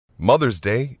Mother's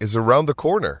Day is around the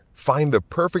corner. Find the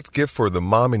perfect gift for the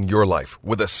mom in your life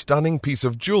with a stunning piece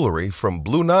of jewelry from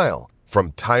Blue Nile.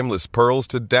 From timeless pearls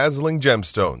to dazzling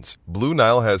gemstones, Blue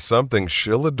Nile has something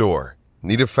she'll adore.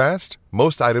 Need it fast?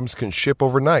 Most items can ship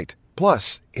overnight.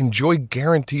 Plus, enjoy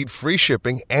guaranteed free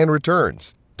shipping and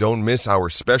returns. Don't miss our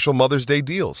special Mother's Day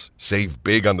deals. Save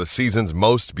big on the season's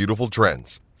most beautiful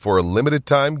trends. For a limited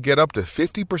time, get up to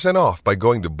 50% off by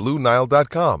going to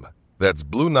BlueNile.com. That's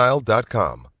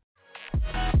BlueNile.com.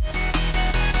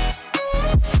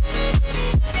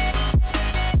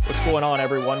 What's going on,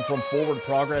 everyone? From Forward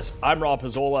Progress, I'm Rob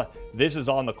Pizzola. This is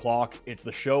On the Clock. It's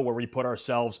the show where we put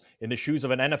ourselves in the shoes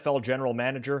of an NFL general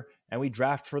manager and we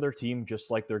draft for their team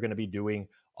just like they're going to be doing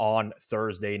on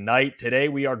Thursday night. Today,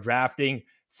 we are drafting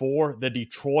for the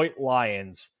Detroit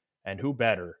Lions. And who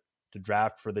better to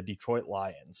draft for the Detroit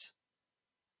Lions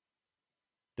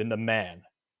than the man,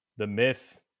 the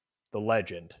myth, the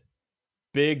legend,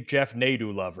 big Jeff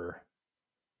Nadu lover,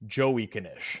 Joey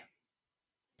Knish.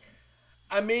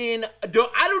 I mean,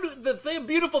 the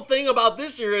beautiful thing about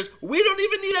this year is we don't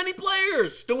even need any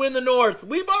players to win the North.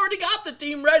 We've already got the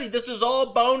team ready. This is all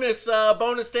bonus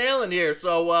talent here.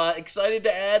 So excited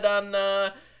to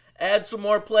add some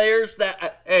more players.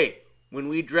 Hey, when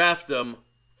we draft them,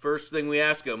 first thing we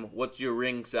ask them, what's your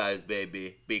ring size,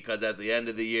 baby? Because at the end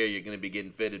of the year, you're going to be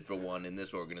getting fitted for one in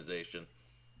this organization.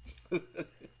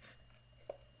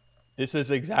 This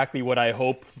is exactly what I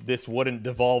hoped this wouldn't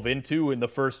devolve into in the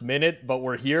first minute, but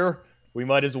we're here. We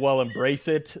might as well embrace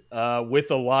it with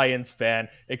a Lions fan.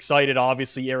 Excited,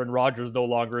 obviously, Aaron Rodgers no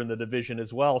longer in the division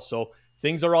as well, so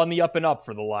things are on the up and up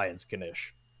for the Lions,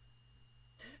 Knish.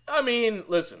 I mean,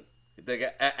 listen,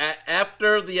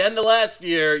 after the end of last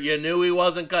year, you knew he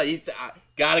wasn't cut. He's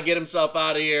got to get himself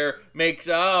out of here. It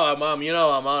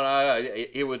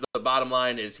was the bottom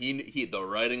line is the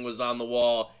writing was on the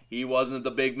wall. He wasn't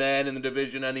the big man in the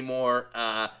division anymore.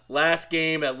 Last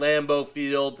game at Lambeau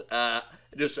Field, I've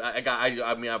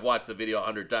watched the video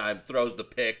 100 times. Throws the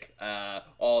pick.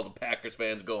 All the Packers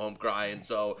fans go home crying.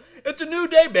 So it's a new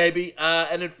day, baby,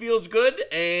 and it feels good.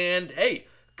 And hey,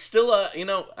 still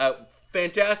a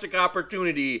fantastic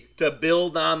opportunity to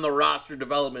build on the roster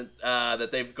development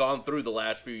that they've gone through the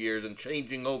last few years and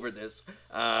changing over this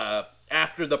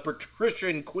after the Patricia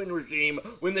and Quinn regime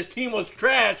when this team was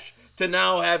trash. To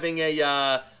now having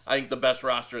I think the best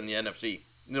roster in the NFC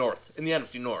North. In the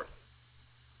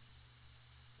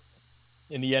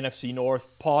NFC North,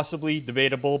 Possibly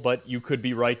debatable, but you could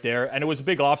be right there. And it was a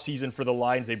big offseason for the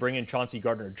Lions. They bring in Chauncey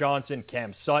Gardner-Johnson,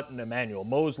 Cam Sutton, Emmanuel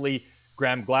Mosley,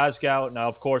 Graham Glasgow. Now,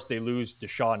 of course, they lose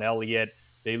Deshaun Elliott.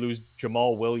 They lose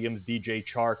Jamal Williams, DJ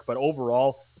Chark. But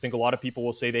overall, I think a lot of people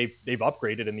will say they've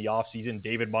upgraded in the offseason.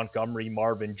 David Montgomery,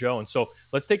 Marvin Jones. So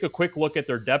let's take a quick look at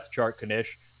their depth chart,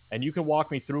 Knish. And you can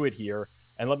walk me through it here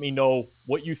and let me know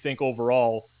what you think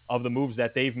overall of the moves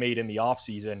that they've made in the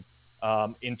offseason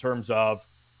in terms of,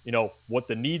 what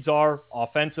the needs are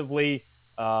offensively.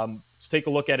 Let's take a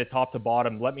look at it top to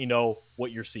bottom. Let me know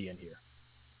what you're seeing here.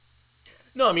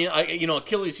 No, I mean,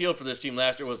 Achilles' heel for this team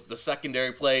last year was the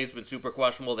secondary play has been super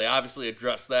questionable. They obviously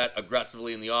addressed that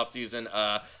aggressively in the offseason.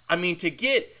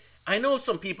 I know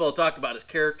some people talked about his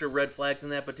character, red flags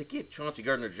and that, but to get Chauncey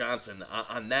Gardner-Johnson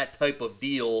on that type of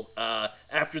deal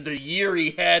after the year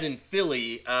he had in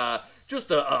Philly,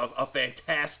 just a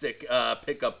fantastic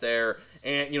pickup there.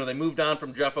 And, they moved on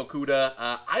from Jeff Okudah.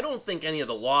 I don't think any of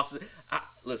the losses...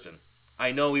 Listen,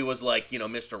 I know he was like,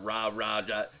 Mr.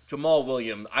 Rah-Rah. Jamal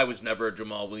Williams, I was never a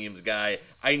Jamal Williams guy.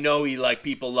 I know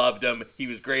people loved him. He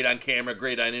was great on camera,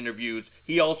 great on interviews.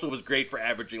 He also was great for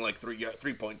averaging like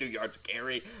 3.2 yards a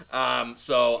carry.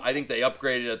 So I think they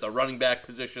upgraded at the running back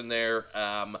position there.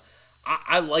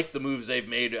 I like the moves they've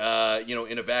made, in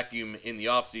a vacuum in the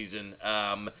offseason.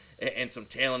 And some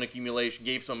talent accumulation,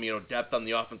 gave some, depth on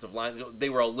the offensive line. They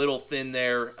were a little thin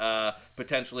there,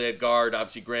 potentially at guard.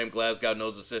 Obviously, Graham Glasgow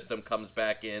knows the system, comes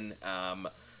back in.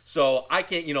 So I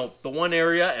can't, the one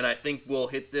area, and I think we'll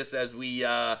hit this as we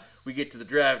get to the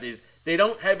draft, is they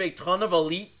don't have a ton of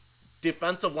elite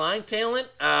defensive line talent.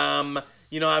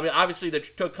 Obviously they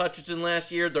took Hutchinson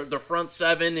last year. Their front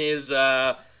seven is...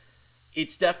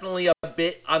 it's definitely a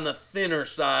bit on the thinner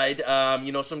side.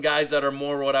 Some guys that are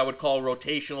more what I would call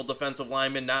rotational defensive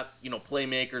linemen, not,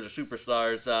 playmakers or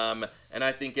superstars. And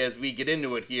I think as we get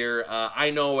into it here,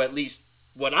 I know at least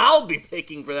what I'll be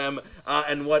picking for them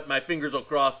and what my fingers will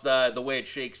cross the way it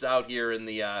shakes out here in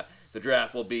the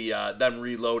draft will be them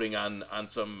reloading on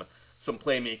some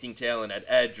playmaking talent at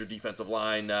edge or defensive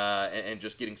line and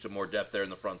just getting some more depth there in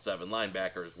the front seven,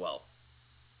 linebacker as well.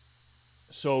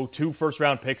 So 2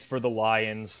 first-round picks for the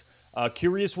Lions.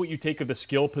 Curious what you take of the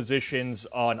skill positions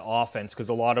on offense, because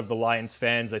a lot of the Lions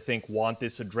fans, I think, want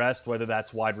this addressed, whether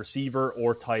that's wide receiver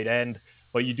or tight end.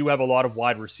 But you do have a lot of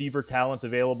wide receiver talent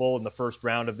available in the first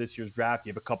round of this year's draft. You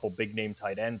have a couple big name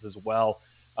tight ends as well.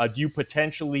 Do you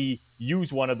potentially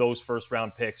use one of those first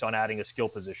round picks on adding a skill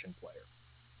position player?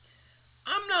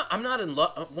 I'm not in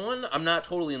love. One, I'm not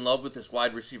totally in love with this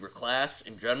wide receiver class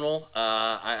in general.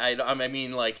 I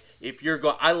mean, like, if you're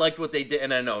I liked what they did,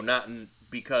 and I know not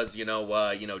because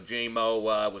J-Mo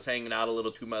was hanging out a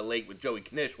little too late with Joey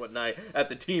Knish one night at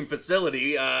the team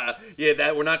facility.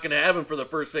 That we're not going to have him for the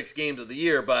first 6 games of the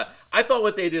year. But I thought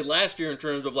what they did last year in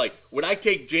terms of, like, would I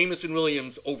take Jameson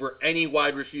Williams over any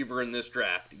wide receiver in this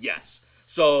draft? Yes.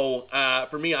 So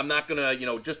for me, I'm not going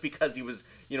to, just because he was,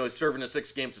 serving a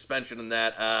 6-game suspension and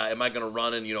that, am I going to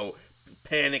run and,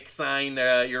 panic sign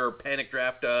your panic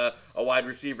draft a wide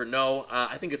receiver? No.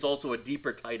 I think it's also a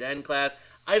deeper tight end class.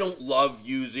 I don't love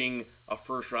using a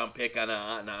first-round pick on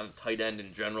a tight end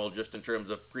in general, just in terms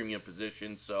of premium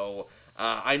position. So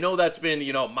I know that's been,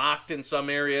 mocked in some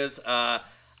areas.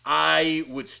 I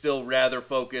would still rather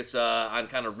focus on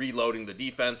kind of reloading the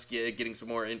defense, getting some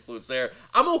more influence there.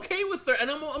 I'm okay with that,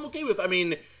 and I'm okay with. I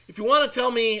mean, if you want to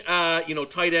tell me,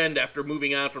 tight end after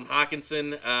moving on from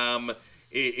Hockenson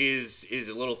is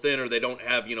a little thin, or they don't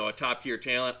have a top tier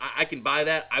talent, I can buy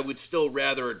that. I would still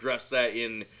rather address that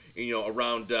in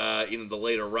around in the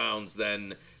later rounds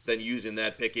than using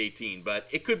that pick 18. But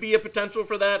it could be a potential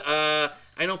for that.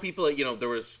 I know people, there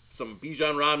was some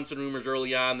Bijan Robinson rumors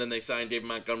early on, then they signed David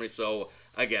Montgomery. So,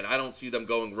 again, I don't see them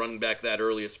going running back that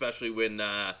early, especially when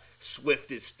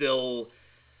Swift is still,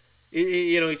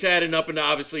 he's had an up and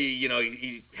obviously,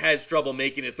 he has trouble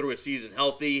making it through a season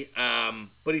healthy.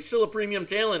 But he's still a premium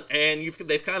talent, and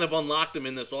they've kind of unlocked him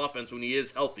in this offense when he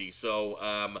is healthy.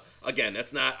 So, again,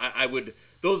 that's not,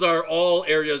 those are all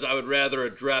areas I would rather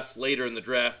address later in the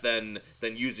draft than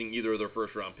using either of their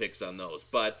first-round picks on those.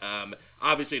 But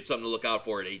obviously it's something to look out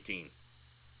for at 18.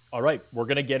 All right, we're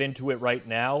going to get into it right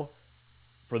now.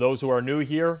 For those who are new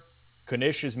here,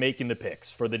 Knish is making the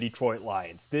picks for the Detroit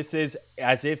Lions. This is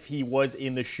as if he was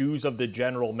in the shoes of the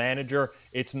general manager.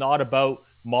 It's not about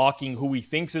mocking who he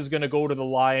thinks is going to go to the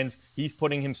Lions. He's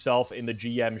putting himself in the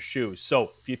GM's shoes.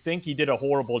 So if you think he did a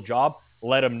horrible job,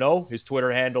 let him know. His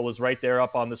Twitter handle is right there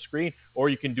up on the screen, or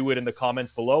you can do it in the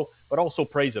comments below, but also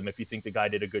praise him if you think the guy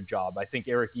did a good job. I think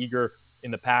Eric Eager in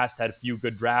the past had a few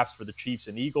good drafts for the Chiefs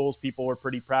and Eagles people were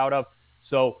pretty proud of.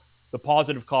 So the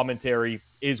positive commentary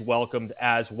is welcomed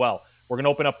as well. We're going to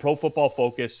open up Pro Football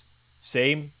Focus,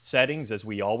 same settings as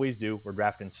we always do. We're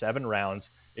drafting 7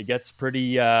 rounds. It gets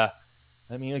pretty, it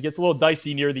gets a little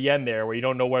dicey near the end there where you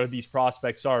don't know where these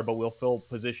prospects are, but we'll fill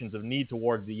positions of need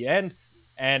towards the end.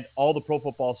 And all the Pro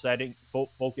Football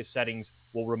Focus settings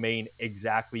will remain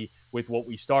exactly with what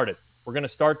we started. We're going to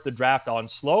start the draft on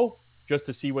slow just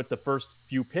to see what the first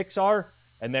few picks are,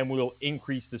 and then we'll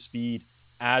increase the speed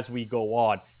as we go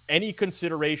on. Any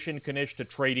consideration, Knish, to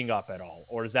trading up at all,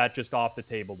 or is that just off the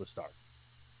table to start?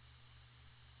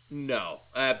 No,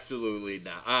 absolutely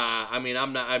not.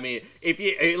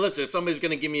 If somebody's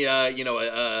going to give me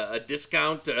a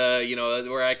discount,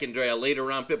 where I can draw a later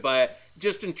round pick, but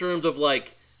just in terms of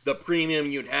like the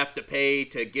premium you'd have to pay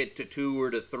to get to 2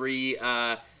 or to 3,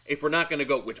 if we're not going to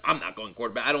go, which I'm not going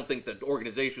quarterback, I don't think the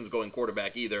organization's going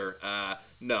quarterback either.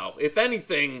 No, if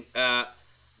anything,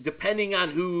 depending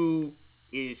on who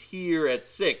is here at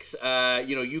 6,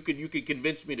 you could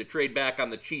convince me to trade back on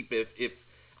the cheap if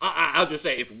I'll just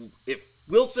say if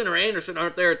Wilson or Anderson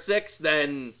aren't there at 6,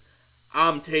 then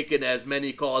I'm taking as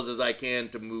many calls as I can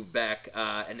to move back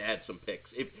and add some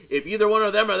picks. If either one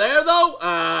of them are there,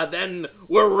 though, then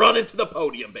we're running to the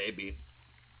podium, baby.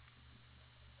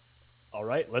 All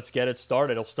right, let's get it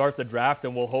started. I'll start the draft,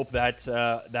 and we'll hope that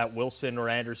that Wilson or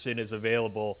Anderson is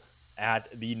available at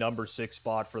the number 6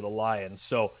 spot for the Lions.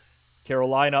 So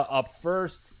Carolina up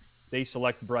first. They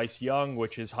select Bryce Young,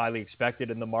 which is highly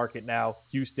expected in the market now.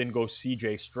 Houston goes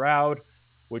C.J. Stroud,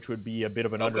 which would be a bit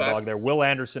of an underdog there. Will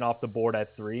Anderson off the board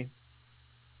at 3.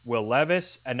 Will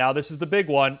Levis. And now this is the big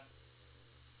one.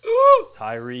 Ooh.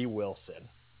 Tyree Wilson.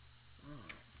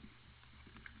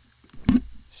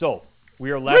 So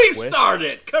we are left Restart with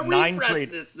it. Refresh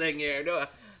this thing here.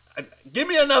 Give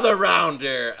me another round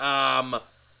here. Oh,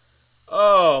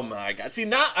 my God. See,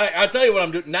 now, I'll tell you what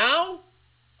I'm doing. Now,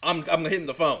 I'm hitting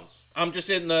the phones. I'm just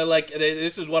hitting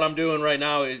this is what I'm doing right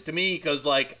now is to me, because,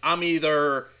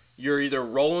 you're either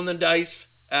rolling the dice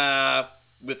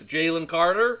with Jalen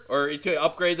Carter or to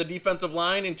upgrade the defensive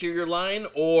line, interior line,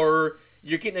 or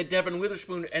you're getting a Devin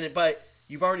Witherspoon, but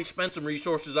you've already spent some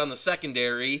resources on the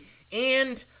secondary,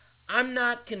 and I'm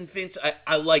not convinced.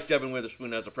 I like Devin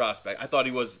Witherspoon as a prospect. I thought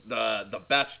he was the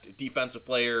best defensive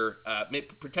player,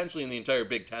 potentially in the entire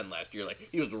Big Ten last year. Like,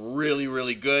 he was really,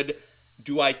 really good.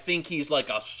 Do I think he's like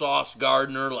a Sauce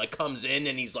Gardner, like comes in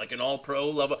and he's like an All Pro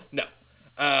level? No.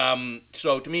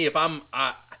 So to me, if I'm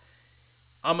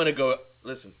gonna go.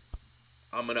 Listen,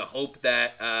 I'm gonna hope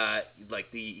that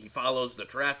he follows the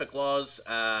traffic laws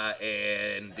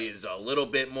and is a little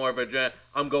bit more of a.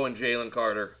 I'm going Jalen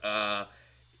Carter.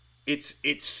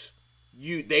 It's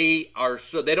you. They are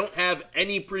so they don't have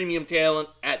any premium talent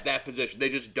at that position. They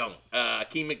just don't.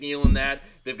 Akeem McNeil in that.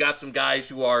 They've got some guys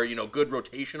who are good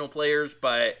rotational players,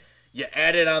 but you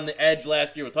added on the edge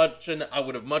last year with Hutchinson. I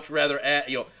would have much rather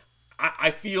add.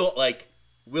 I feel like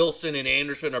Wilson and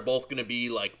Anderson are both going to be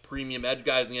like premium edge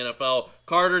guys in the NFL.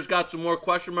 Carter's got some more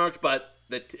question marks, but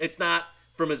it's not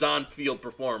from his on-field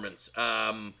performance.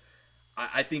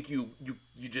 I think you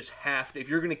just have to, if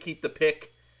you're going to keep the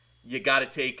pick, you got to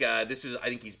take. I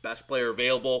think he's best player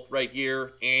available right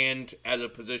here, and as a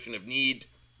position of need,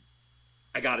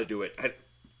 I got to do it. It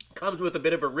comes with a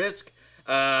bit of a risk.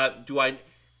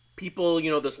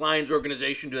 This Lions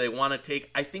organization, do they want to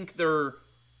take? I think they're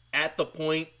at the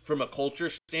point from a culture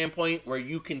standpoint where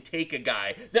you can take a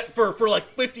guy that for like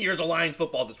 50 years of Lions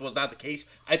football, this was not the case.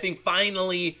 I think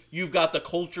finally you've got the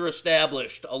culture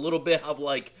established, a little bit of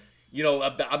like,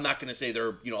 I'm not going to say they're,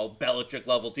 a Belichick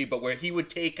level team, but where he would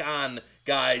take on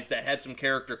guys that had some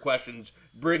character questions,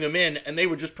 bring them in, and they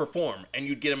would just perform, and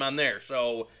you'd get them on there.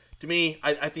 So to me,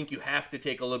 I think you have to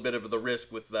take a little bit of the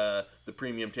risk with the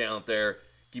premium talent there.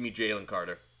 Give me Jalen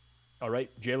Carter. All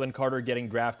right, Jalen Carter getting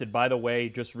drafted. By the way,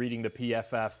 just reading the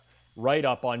PFF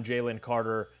write-up on Jalen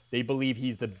Carter, they believe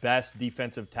he's the best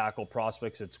defensive tackle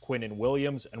prospects. It's Quinnen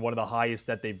Williams, and one of the highest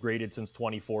that they've graded since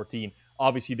 2014.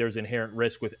 Obviously, there's inherent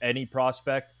risk with any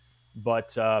prospect,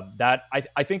 but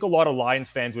I think a lot of Lions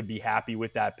fans would be happy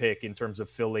with that pick in terms of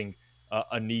filling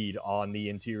a need on the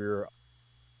interior.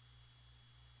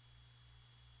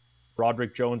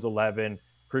 Broderick Jones, 11.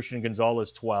 Christian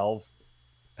Gonzalez, 12.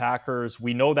 Packers,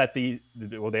 we know that they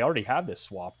already have this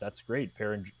swap. That's great.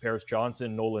 Paris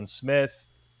Johnson, Nolan Smith.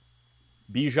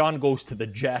 Bijan goes to the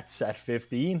Jets at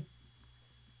 15.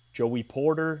 Joey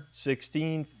Porter,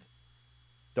 16th.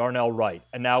 Darnell Wright.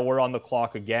 And now we're on the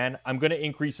clock again. I'm going to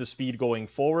increase the speed going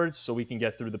forwards so we can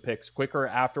get through the picks quicker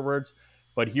afterwards.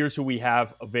 But here's who we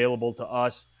have available to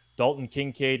us. Dalton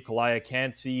Kincaid, Kalia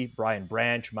Cansey, Brian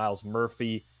Branch, Miles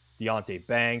Murphy, Deonte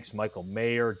Banks, Michael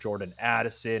Mayer, Jordan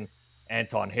Addison,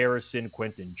 Anton Harrison,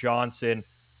 Quentin Johnson,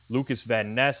 Lucas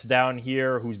Van Ness down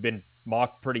here, who's been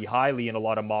mocked pretty highly in a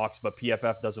lot of mocks, but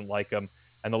PFF doesn't like him,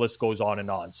 and the list goes on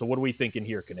and on. So what are we thinking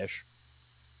here, Kanish?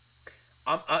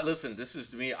 Listen, this is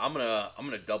to me. I'm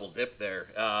gonna double dip there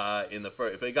in the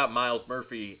first. If they got Miles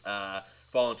Murphy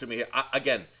falling to me here,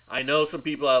 I know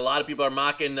a lot of people are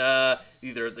mocking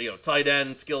either tight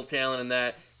end, skill talent, and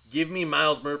that. Give me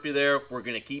Miles Murphy there. We're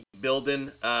gonna keep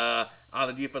building on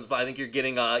the defense. I think you're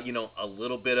getting a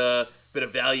little bit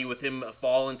of value with him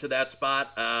fall into that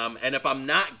spot. And if I'm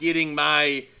not getting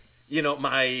my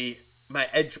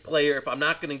edge player, if I'm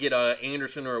not going to get a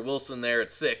Anderson or a Wilson there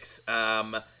at 6,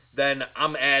 then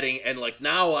I'm adding, and like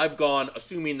now I've gone,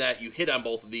 assuming that you hit on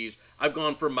both of these, I've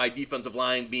gone from my defensive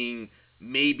line being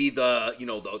maybe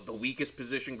the weakest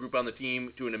position group on the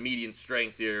team to an immediate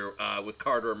strength here with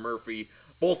Carter and Murphy.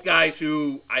 Both guys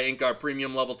who I think are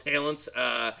premium level talents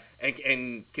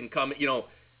and can come,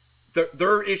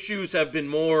 their issues have been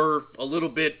more a little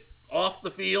bit off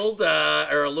the field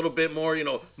or a little bit more,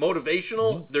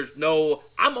 motivational. Mm-hmm.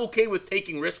 I'm okay with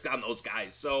taking risk on those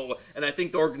guys. So, and I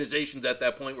think the organization's at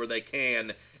that point where they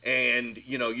can, and,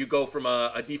 you go from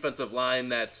a defensive line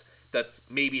that's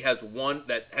maybe has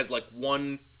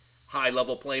one high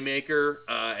level playmaker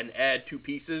and add 2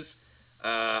 pieces.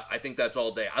 I think that's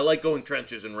all day. I like going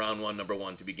trenches in round 1, number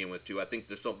 1 to begin with too. I think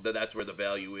that's where the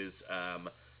value is.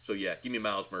 So yeah, give me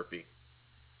Miles Murphy.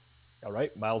 All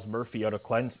right, Miles Murphy out of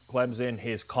Clemson.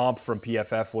 His comp from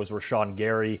PFF was Rashawn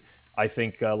Gary. I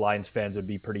think Lions fans would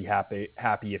be pretty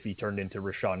happy if he turned into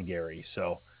Rashawn Gary.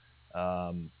 So,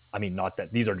 not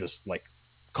that these are just like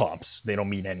comps; they don't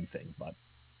mean anything, but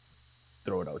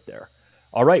throw it out there.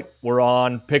 All right, we're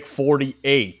on pick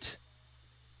 48.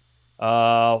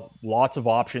 Lots of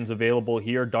options available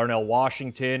here. Darnell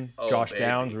Washington, Josh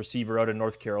Downs, receiver out of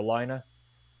North Carolina.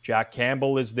 Jack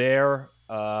Campbell is there.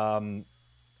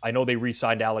 I know they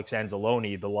re-signed Alex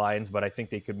Anzalone, the Lions, but I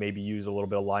think they could maybe use a little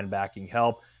bit of linebacking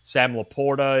help. Sam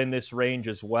Laporta in this range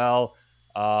as well.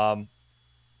 Probably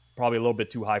a little bit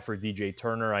too high for DJ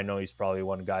Turner. I know he's probably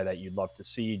one guy that you'd love to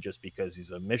see just because he's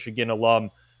a Michigan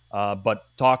alum. But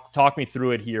talk me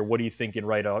through it here. What are you thinking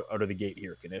right out of the gate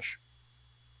here, Kanish?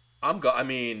 I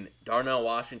mean, Darnell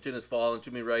Washington has fallen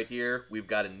to me right here. We've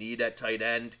got a need at tight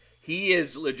end. He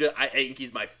is legit. I think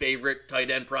he's my favorite tight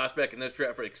end prospect in this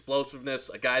draft for explosiveness,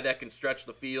 a guy that can stretch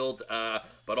the field,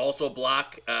 but also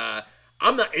block.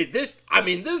 I'm not this. I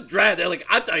mean, this draft. Like,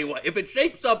 I tell you what, if it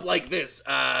shapes up like this,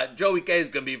 Joey K is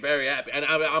gonna be very happy, and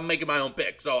I'm making my own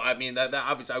pick. So I mean, that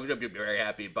obviously I should be very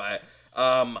happy, but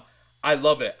I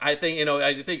love it. I think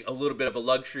I think a little bit of a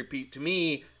luxury piece to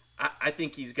me. I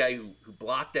think he's a guy who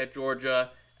blocked at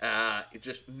Georgia. It's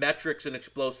just metrics and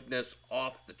explosiveness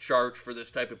off the charts for this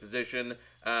type of position.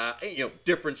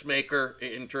 Difference maker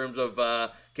in terms of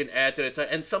can add to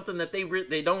the and something that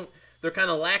they don't. They're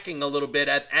kind of lacking a little bit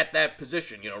at that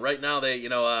position. Right now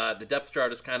the depth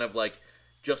chart is kind of like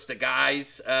just a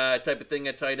guys type of thing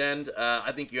at tight end.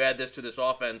 I think you add this to this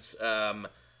offense.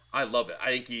 I love it. I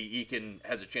think he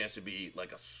has a chance to be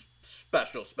like a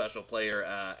special player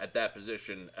at that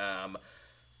position.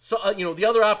 So the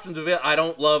other options of it, I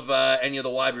don't love any of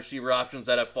the wide receiver options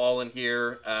that have fallen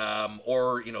here,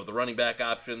 or the running back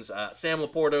options. Sam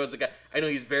Laporta is a guy. I know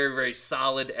he's very, very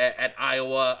solid at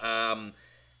Iowa.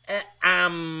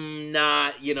 I'm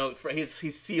not,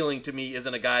 his ceiling to me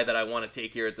isn't a guy that I want to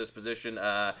take here at this position.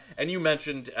 And you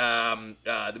mentioned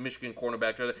the Michigan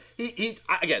cornerback.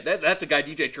 Again, that's a guy,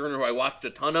 DJ Turner, who I watched a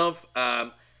ton of.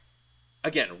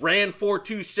 Again, ran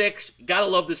 4.26. Gotta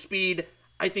love the speed.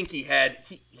 I think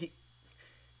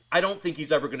I don't think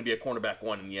he's ever going to be a cornerback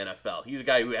one in the NFL. He's a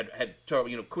guy who had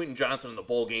Quentin Johnson in the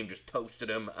bowl game just toasted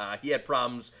him. He had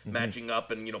problems matching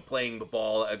up and playing the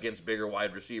ball against bigger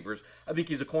wide receivers. I think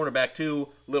he's a cornerback too.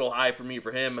 Little high for me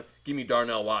for him. Give me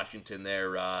Darnell Washington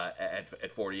there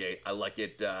at 48. I like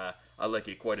it. I like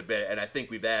it quite a bit, and I think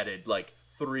we've added like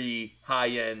 3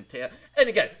 high-end talent. And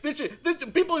again, this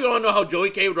people don't know how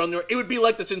Joey K would run there. It would be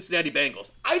like the Cincinnati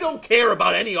Bengals. I don't care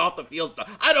about any off-the-field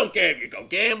stuff. I don't care if you go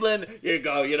gambling, you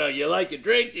like your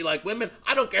drinks, you like women.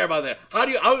 I don't care about that. Are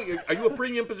you a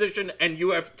premium position and you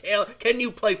have talent? Can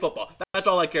you play football? That's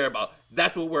all I care about.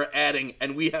 That's what we're adding,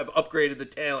 and we have upgraded the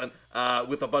talent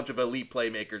with a bunch of elite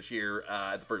playmakers here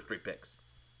at the first 3 picks.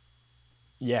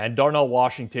 Yeah, and Darnell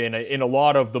Washington, in a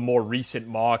lot of the more recent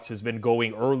mocks, has been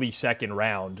going early second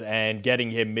round, and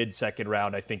getting him mid-second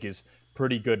round, I think, is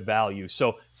pretty good value.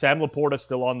 So Sam Laporta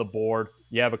still on the board.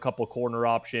 You have a couple corner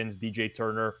options, DJ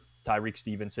Turner, Tyreek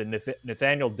Stevenson.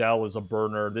 Nathaniel Dell is a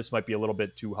burner. This might be a little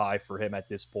bit too high for him at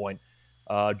this point.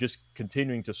 Just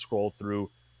continuing to scroll through.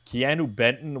 Keanu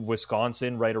Benton of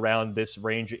Wisconsin, right around this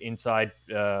range, inside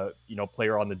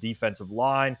player on the defensive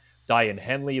line. Diane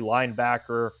Henley,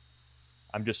 linebacker.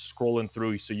 I'm just scrolling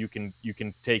through so you can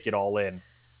take it all in.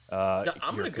 I'm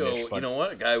going to go,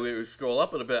 a guy we scroll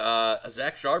up a little bit,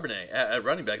 Zach Charbonnet at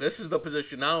running back. This is the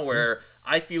position now where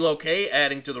I feel okay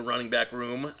adding to the running back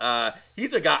room.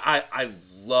 He's a guy, I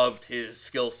loved his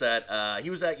skill set. He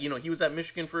was at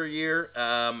Michigan for a year.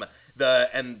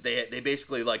 They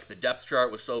basically, like, the depth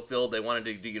chart was so filled, they wanted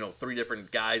to do, 3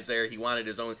 different guys there. He wanted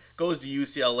his own, goes to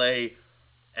UCLA,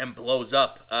 and blows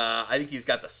up. I think he's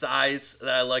got the size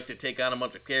that I like to take on a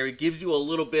bunch of carry. Gives you a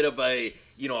little bit of a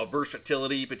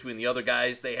versatility between the other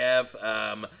guys they have.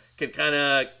 Can kind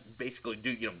of basically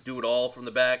do it all from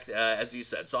the back. As you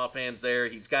said, soft hands there.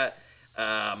 He's got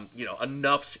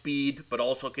enough speed, but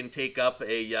also can take up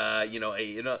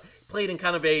played in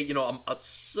kind of a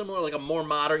similar, like a more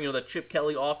modern, the Chip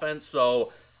Kelly offense.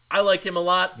 So I like him a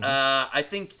lot. I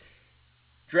think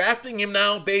drafting him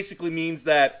now basically means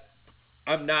that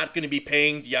I'm not going to be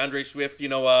paying DeAndre Swift,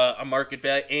 a market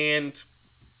value, and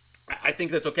I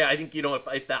think that's okay. I think,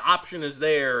 if the option is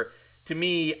there, to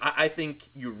me, I think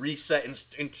you reset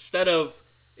instead of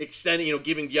extending,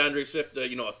 giving DeAndre Swift, a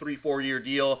 3-4 year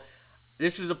deal.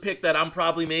 This is a pick that I'm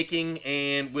probably making,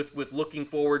 and with looking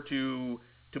forward to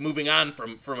moving on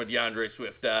from a DeAndre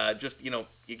Swift.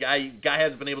 Guy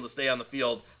hasn't been able to stay on the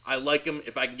field. I like him.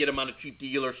 If I can get him on a cheap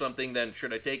deal or something, then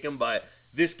should I take him? But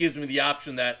this gives me the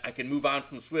option that I can move on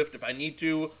from Swift if I need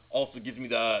to. Also gives me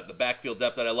the backfield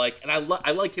depth that I like, and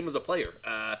I like him as a player.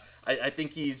 I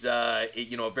think he's a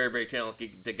very, very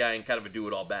talented guy and kind of a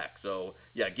do-it-all back. So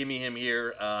yeah, give me him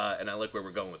here, and I like where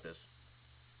we're going with this.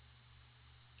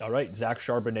 All right, Zach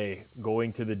Charbonnet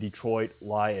going to the Detroit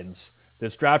Lions.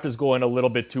 This draft is going a little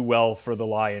bit too well for the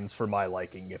Lions for my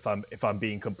liking, if I'm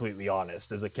being completely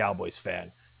honest, as a Cowboys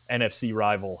fan. NFC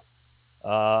rival.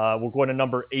 We're going to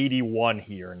number 81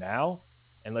 here now.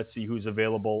 And let's see who's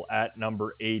available at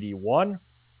number 81,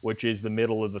 which is the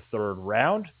middle of the 3rd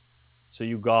round. So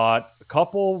you got a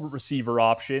couple receiver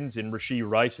options in Rashee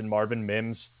Rice and Marvin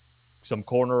Mims, some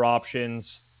corner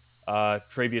options,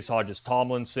 Travius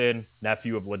Hodges-Tomlinson,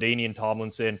 nephew of LaDainian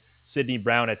Tomlinson, Sidney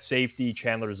Brown at safety,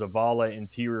 Chandler Zavala,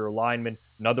 interior lineman,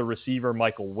 another receiver,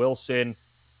 Michael Wilson,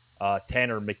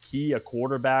 Tanner McKee, a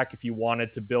quarterback. If you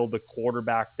wanted to build the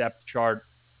quarterback depth chart,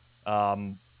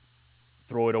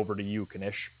 throw it over to you,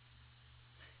 Kanish.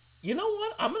 You know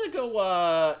what? I'm gonna go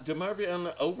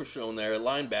DeMarvion Overshown there,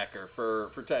 linebacker for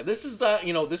time. This is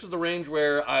the range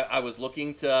where I was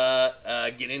looking to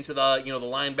get into the the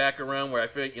linebacker round where I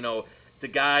feel it's a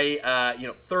guy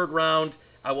third round.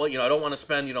 I don't want to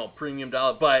spend premium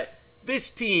dollar, but this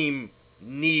team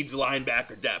needs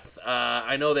linebacker depth.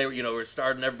 I know they were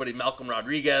starting everybody Malcolm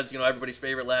Rodriguez, everybody's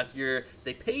favorite last year.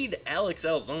 They paid Alex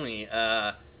Alzoni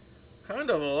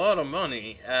kind of a lot of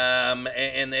money,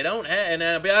 and they don't have. And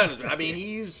I'll be honest, I mean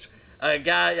he's a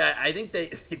guy. I think they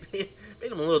paid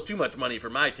him a little too much money for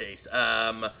my taste.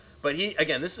 But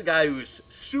this is a guy who's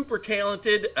super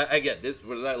talented. Again, this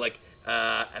was like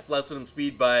athleticism,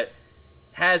 speed, but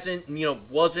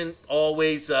wasn't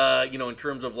always in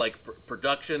terms of like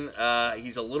production.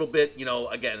 He's a little bit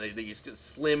he's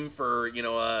slim for the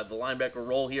linebacker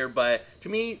role here, but to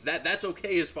me that's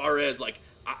okay as far as like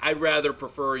I'd rather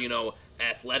prefer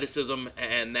athleticism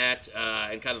and that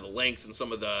and kind of the lengths and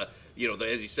some of the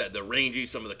as you said, the rangy,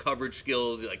 some of the coverage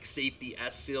skills, like safety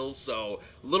skills. So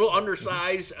a little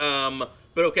undersized,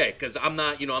 but okay, because I'm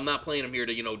not playing him here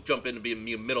to jump in to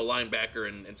be a middle linebacker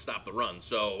and stop the run.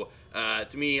 So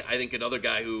to me, I think another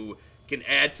guy who can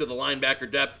add to the linebacker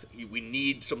depth. We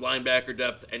need some linebacker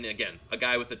depth, and again, a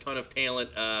guy with a ton of talent.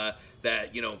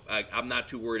 That I'm not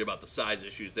too worried about the size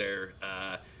issues there.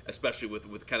 Especially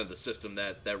with kind of the system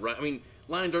that run. I mean,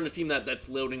 Lions aren't a team that's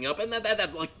loading up, and that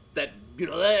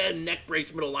neck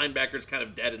brace middle linebacker is kind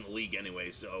of dead in the league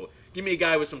anyway. So give me a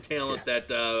guy with some talent that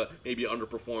maybe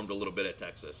underperformed a little bit at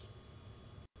Texas.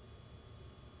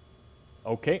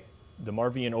 Okay,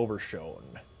 DeMarvion Overshown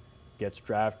gets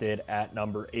drafted at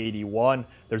number 81.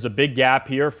 There's a big gap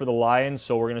here for the Lions,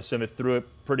 so we're going to send it through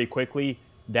it pretty quickly,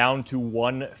 down to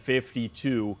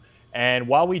 152. And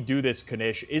while we do this,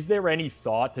 Kanish, is there any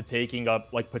thought to taking up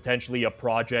potentially a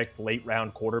project late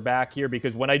round quarterback here?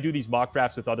 Because when I do these mock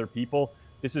drafts with other people,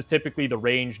 this is typically the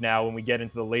range now when we get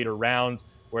into the later rounds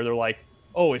where they're like,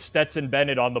 oh, is Stetson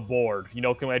Bennett on the board?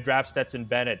 Can I draft Stetson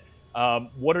Bennett?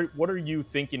 What are you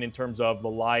thinking in terms of the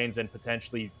Lions and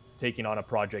potentially taking on a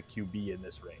project QB in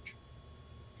this range?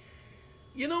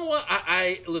 You know what?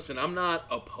 I listen, I'm not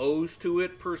opposed to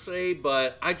it per se,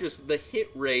 but the hit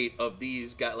rate of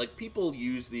these guys, like people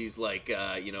use these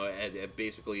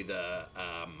basically the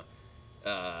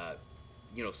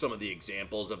some of the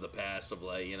examples of the past of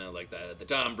like the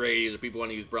Tom Brady's, or people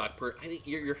want to use Brock Purdy. I think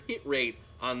your hit rate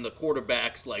on the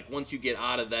quarterbacks, like once you get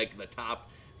out of the top,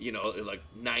 like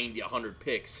 90, 100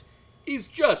 picks, is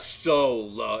just so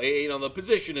low. The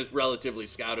position is relatively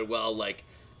scouted well. Like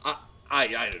I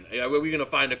don't know. Are we going to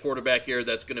find a quarterback here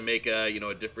that's going to make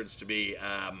a difference to me?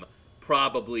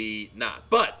 Probably not.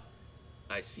 But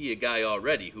I see a guy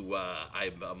already who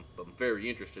I'm very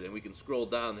interested in. We can scroll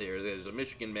down here. There's a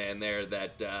Michigan man there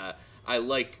that I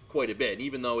like quite a bit. And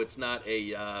even though it's not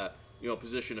a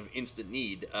position of instant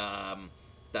need,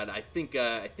 that I think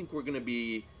we're going to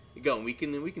be going. We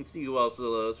can see who else.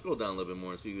 Scroll down a little bit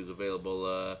more and see who's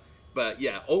available. But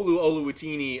yeah,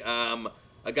 Oluwatini.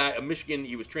 A guy, a Michigan,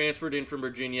 he was transferred in from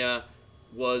Virginia,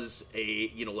 was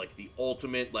the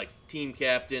ultimate team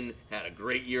captain, had a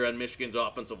great year on Michigan's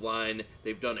offensive line.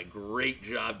 They've done a great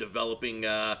job developing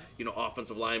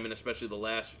offensive linemen, especially the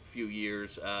last few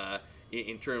years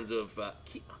in terms of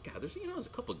there's a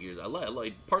couple of gears I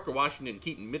like Parker Washington,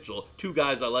 Keaton Mitchell, two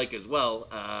guys I like as well.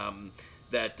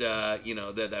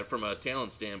 That from a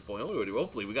talent standpoint,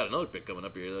 hopefully we got another pick coming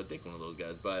up here. I'll take one of those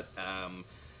guys, but.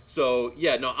 So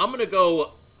yeah, no, I'm gonna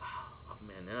go. Oh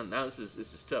man, now this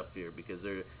is tough here because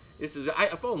I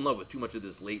fall in love with too much of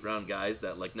this late round guys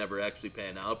that never actually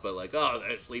pan out, but they're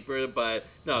a sleeper. But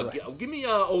no, right. Give me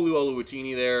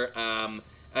Oluwatini there.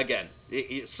 Again,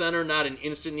 center not an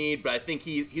instant need, but I think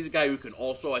he's a guy who can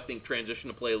also transition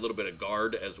to play a little bit of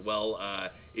guard as well.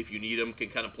 If you need him, can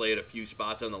kind of play at a few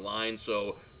spots on the line.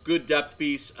 So good depth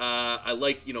piece. I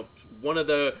like one of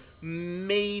the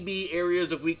maybe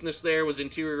areas of weakness there was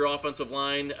interior offensive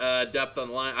line depth on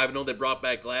the line. I know they brought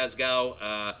back Glasgow,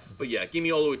 but yeah, give me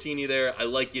Oluwatini there. I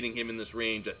like getting him in this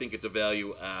range. I think it's a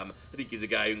value. I think he's a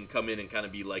guy who can come in and kind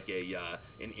of be like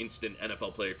an instant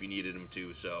NFL player if you needed him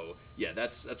to. So yeah,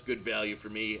 that's good value for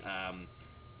me.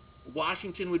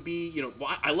 Washington would be,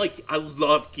 I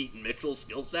love Keaton Mitchell's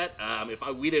skill set. If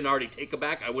we didn't already take a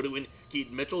back, I would have went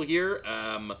Keaton Mitchell here.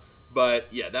 But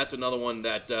yeah, that's another one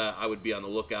that I would be on the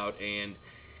lookout. And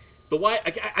The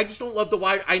wide, I just don't love the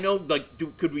wide. I know, like,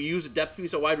 could we use a depth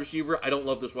piece at wide receiver? I don't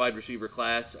love this wide receiver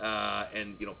class.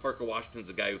 And, Parker Washington's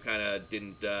a guy who kind of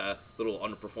didn't, little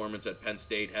underperformance at Penn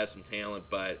State, has some talent,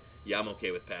 but yeah, I'm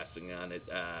okay with passing on it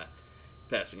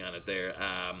there.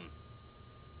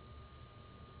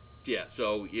 Yeah,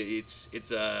 so it's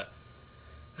oh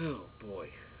boy,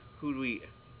 who do we?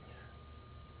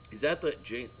 Is that the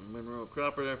Monroe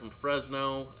Cropper there from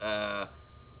Fresno?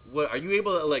 What are you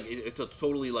able to like? It's a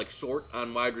totally like sort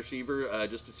on wide receiver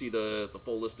just to see the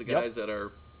full list of guys that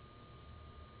are.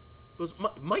 Was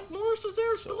Mike Morris is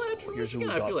there still edge for Michigan?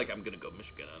 I feel like I'm gonna go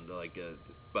Michigan on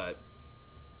but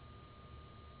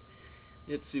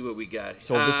let's see what we got.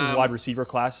 So this is wide receiver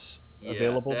class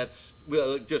available.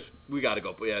 We got to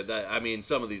go. Yeah,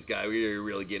 some of these guys we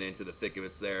really get into the thick of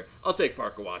it there. I'll take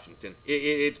Parker Washington.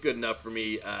 It's good enough for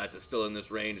me to still in this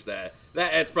range.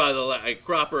 That's probably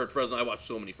Cropper at Fresno. I watched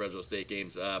so many Fresno State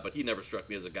games, but he never struck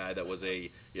me as a guy that was a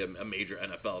major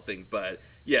NFL thing. But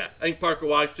yeah, I think Parker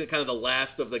Washington, kind of the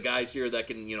last of the guys here that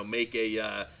can make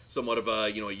a somewhat of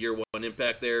a year one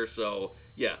impact there. So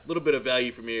yeah, a little bit of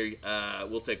value for me.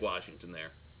 We'll take Washington there.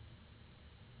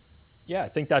 Yeah, I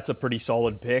think that's a pretty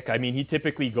solid pick. I mean, he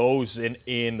typically goes in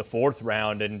the 4th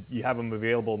round, and you have him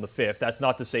available in the 5th. That's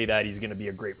not to say that he's going to be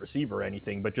a great receiver or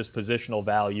anything, but just positional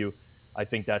value, I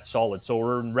think that's solid. So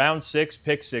we're in round 6,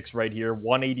 pick 6 right here,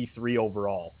 183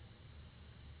 overall.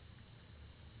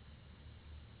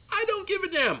 I don't give a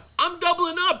damn. I'm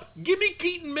doubling up. Give me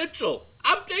Keaton Mitchell.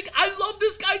 I love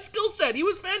this guy's skill set. He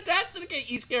was fantastic at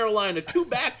East Carolina. 2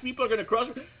 backs, people are going to crush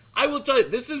him. I will tell you,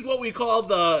 this is what we call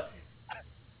the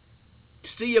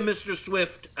see ya, Mr.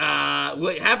 Swift.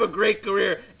 Have a great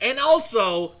career. And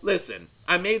also, listen,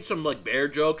 I made some bear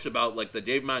jokes about the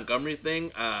David Montgomery thing.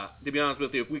 To be honest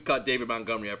with you, if we cut David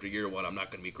Montgomery after year 1, I'm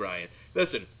not going to be crying.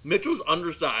 Listen, Mitchell's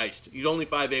undersized. He's only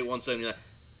 5'8", 179.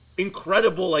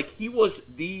 Incredible. He was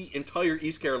the entire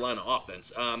East Carolina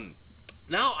offense.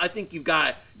 Now I think you've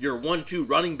got your 1-2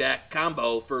 running back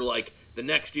combo for the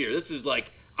next year. This is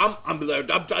I'm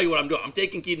telling you what I'm doing. I'm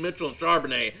taking Keaton Mitchell and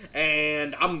Charbonnet,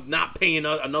 and I'm not paying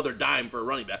another dime for a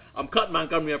running back. I'm cutting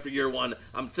Montgomery after year 1.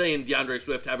 I'm saying DeAndre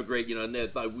Swift, have a great,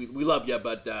 we love you,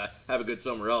 but have a good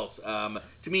somewhere else.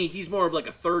 To me, he's more of a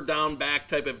 3rd down back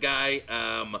type of guy,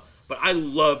 but I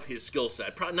love his skill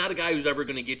set. Probably not a guy who's ever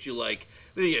going to get you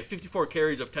 54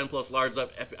 carries of 10-plus yards.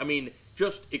 I mean,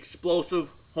 just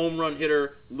explosive home run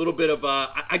hitter, a little bit of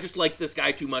I just like this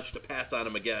guy too much to pass on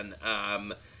him again.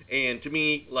 And to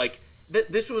me,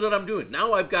 this is what I'm doing.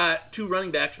 Now I've got 2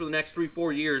 running backs for the next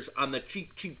 3-4 years on the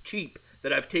cheap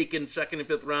that I've taken 2nd and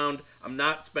 5th round. I'm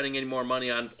not spending any more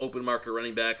money on open market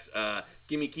running backs.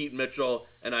 Give me Keaton Mitchell,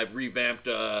 and I've revamped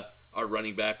our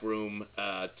running back room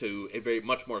to a very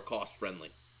much more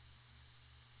cost-friendly.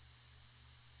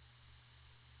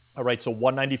 All right, so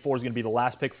 194 is going to be the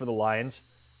last pick for the Lions,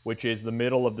 which is the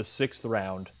middle of the 6th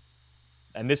round.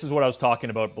 And this is what I was talking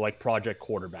about, project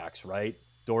quarterbacks, right?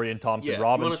 Dorian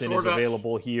Thompson-Robinson is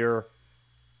available here.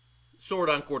 Sort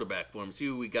on quarterback for him. See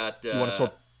who we got. You want to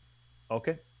sort?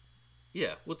 Okay.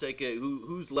 Yeah, we'll take it.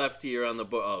 Who's left here on the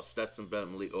board? Oh, Stetson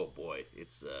Bennett. Oh, boy.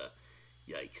 It's,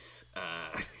 yikes.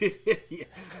 Yeah.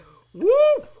 Woo!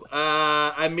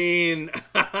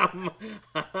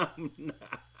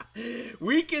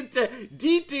 We can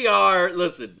DTR,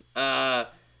 listen,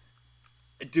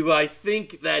 do I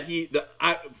think that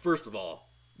first of all,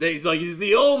 he's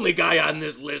the only guy on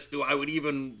this list who I would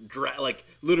even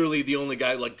literally the only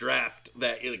guy draft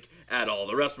that at all.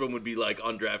 The rest of them would be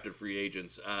undrafted free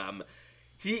agents.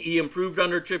 He improved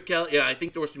under Chip Kelly. Yeah, I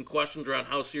think there were some questions around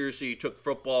how seriously he took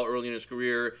football early in his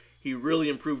career. He really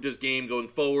improved his game going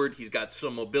forward. He's got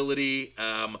some mobility,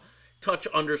 touch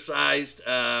undersized,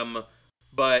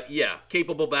 but yeah,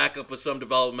 capable backup with some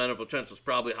developmental potential is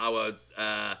probably how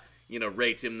I would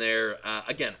rate him there.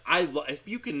 Again, if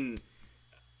you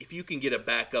can get a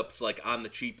backups on the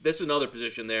cheap, this is another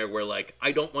position there where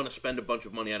I don't want to spend a bunch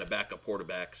of money on a backup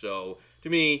quarterback. So to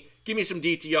me, give me some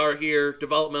DTR here,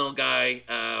 developmental guy,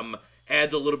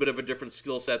 adds a little bit of a different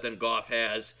skill set than Goff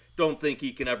has. Don't think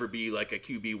he can ever be a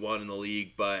QB1 in the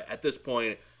league, but at this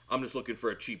point, I'm just looking for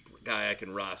a cheap guy I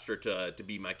can roster to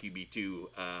be my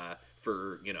QB2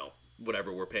 for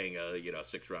whatever we're paying a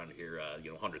 6th round here,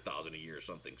 $100,000 a year or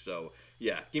something. So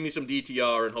yeah, give me some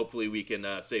DTR and hopefully we can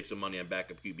save some money on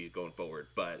backup QB going forward.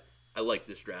 But I like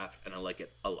this draft and I like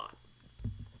it a lot.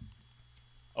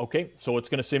 Okay, so it's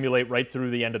going to simulate right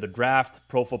through the end of the draft.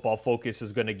 Pro Football Focus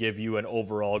is going to give you an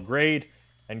overall grade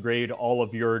and grade all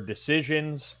of your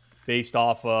decisions based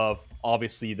off of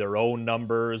obviously their own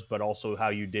numbers, but also how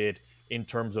you did in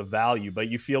terms of value. But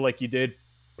you feel like you did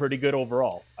pretty good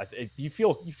overall. You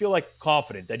feel like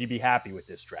confident that you'd be happy with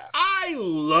this draft. I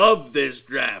love this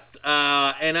draft,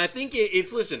 and I think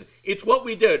it's what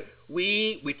we did.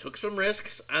 We took some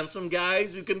risks on some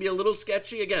guys who can be a little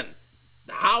sketchy. Again,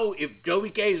 if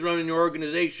Joey K is running your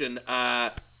organization,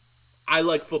 I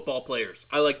like football players.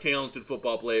 I like talented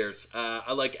football players.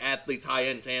 I like athletes,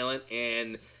 high-end talent,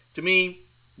 and to me,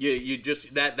 you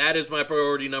just that is my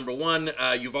priority number one.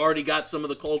 You've already got some of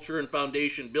the culture and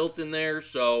foundation built in there,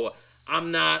 so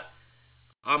I'm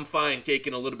fine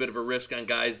taking a little bit of a risk on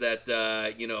guys that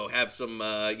have some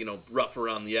rough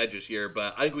around the edges here.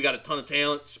 But I think we got a ton of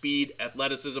talent, speed,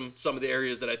 athleticism. Some of the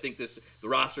areas that I think the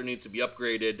roster needs to be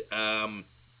upgraded. I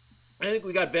think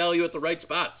we got value at the right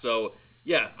spot. So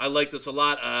yeah, I like this a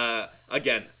lot.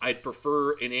 Again, I'd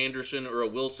prefer an Anderson or a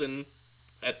Wilson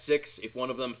at 6 if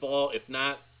one of them fall. If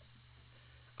not,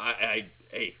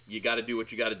 hey, you got to do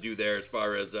what you got to do there as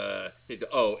far as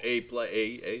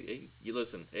you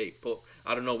listen. Hey,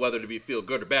 I don't know whether to feel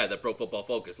good or bad that Pro Football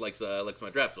Focus likes my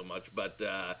draft so much, but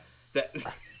that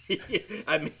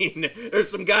I mean, there's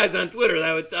some guys on Twitter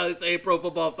that would say Pro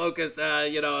Football Focus,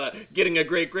 getting a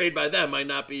great grade by them might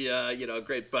not be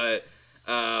great, but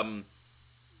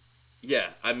yeah,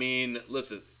 I mean,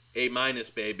 listen. A-,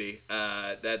 baby.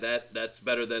 That's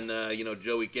better than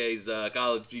Joey K's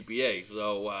college GPA.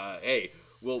 So hey,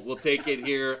 we'll take it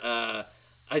here.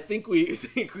 I think we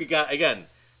got, again,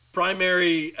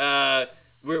 primary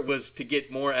was to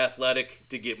get more athletic,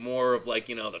 to get more of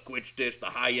the Quick Dish, the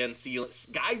high end ceiling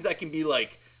guys that can be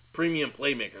premium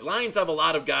playmakers. Lions have a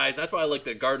lot of guys. That's why I like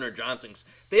the Gardner Johnsons.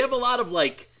 They have a lot of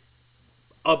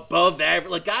above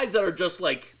average, guys that are just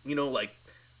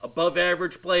above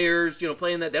average players,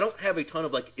 playing that. They don't have a ton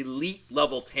of elite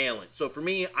level talent. So for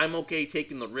me, I'm okay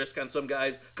taking the risk on some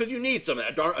guys because you need some of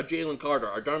that. A Jalen Carter,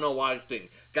 or Darnell Washington,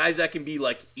 guys that can be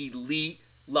elite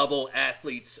level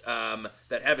athletes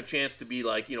that have a chance to be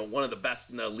one of the best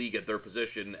in the league at their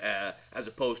position, as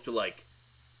opposed to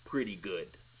pretty good.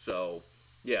 So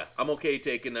yeah, I'm okay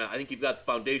taking. I think you've got the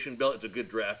foundation built. It's a good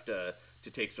draft to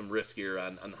take some risk here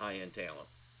on the high end talent.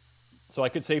 So I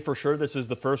could say for sure this is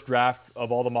the first draft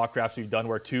of all the mock drafts we've done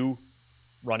where 2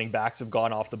 running backs have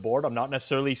gone off the board. I'm not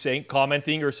necessarily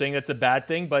commenting or saying that's a bad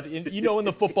thing, but in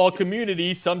the football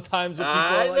community, sometimes people are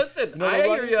I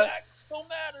hear you. Backs don't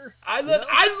matter. I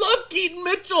love Keaton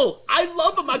Mitchell. I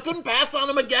love him. I couldn't pass on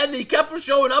him again. He kept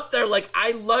showing up there.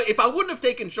 If I wouldn't have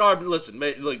taken Charbonnet, listen,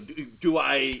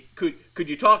 could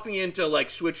you talk me into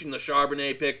switching the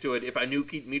Charbonnet pick to it if I knew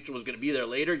Keaton Mitchell was going to be there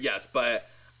later? Yes, but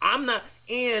I'm not.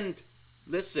 And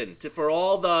listen, for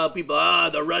all the people,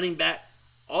 the running back,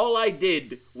 all I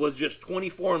did was just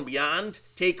 24 and beyond,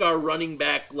 take our running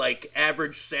back,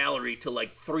 average salary to,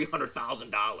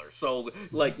 $300,000. So,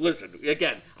 listen,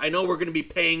 again, I know we're going to be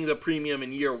paying the premium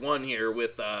in year 1 here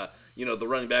with, the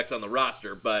running backs on the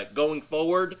roster, but going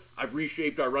forward, I've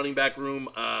reshaped our running back room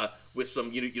with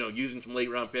some, using some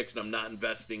late-round picks, and I'm not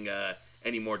investing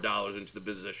any more dollars into the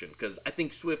position, because I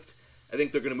think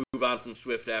they're going to move on from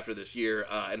Swift after this year,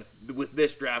 and with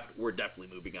this draft, we're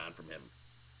definitely moving on from him.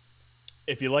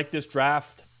 If you like this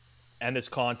draft and this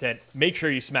content, make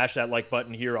sure you smash that like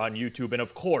button here on YouTube, and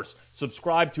of course,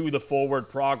 subscribe to the Forward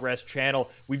Progress channel.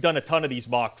 We've done a ton of these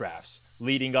mock drafts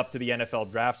leading up to the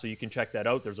NFL draft, so you can check that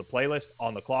out. There's a playlist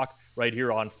on the clock right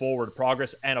here on Forward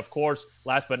Progress, and of course,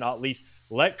 last but not least,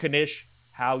 let Kanish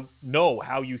know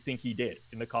how you think he did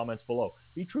in the comments below.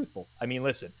 Be truthful. I mean,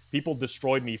 listen, people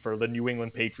destroyed me for the New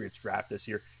England Patriots draft this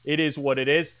year. It is what it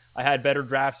is. I had better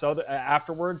drafts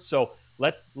afterwards, so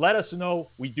let us know.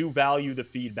 We do value the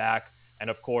feedback, and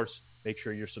of course, make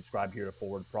sure you're subscribed here to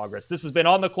Forward Progress. This has been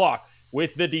On the Clock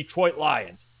with the Detroit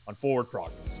Lions on Forward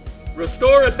Progress.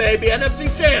 Restore it, baby.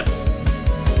 NFC champs.